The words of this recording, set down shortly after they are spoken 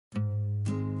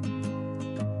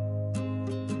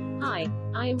Hi,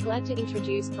 I am glad to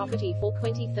introduce property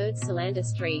 423 Solander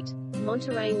Street,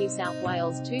 Monterey, New South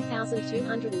Wales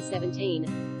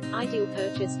 2217. Ideal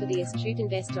purchase for the astute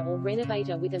investor or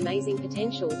renovator with amazing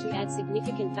potential to add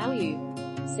significant value.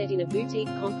 Set in a boutique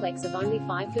complex of only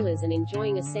 5 villas and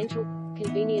enjoying a central,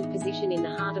 convenient position in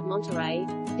the heart of Monterey,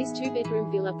 this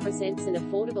 2-bedroom villa presents an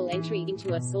affordable entry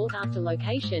into a sought-after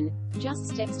location, just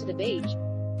steps to the beach.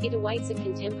 It awaits a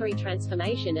contemporary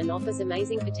transformation and offers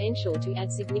amazing potential to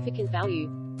add significant value.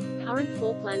 Current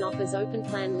floor plan offers open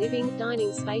plan living,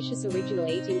 dining, spacious original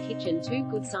eat-in kitchen, 2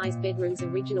 good-sized bedrooms,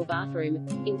 original bathroom,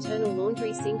 internal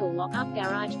laundry, single lock-up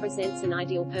garage. Presents an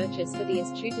ideal purchase for the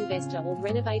astute investor or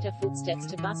renovator. Footsteps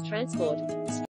to bus transport.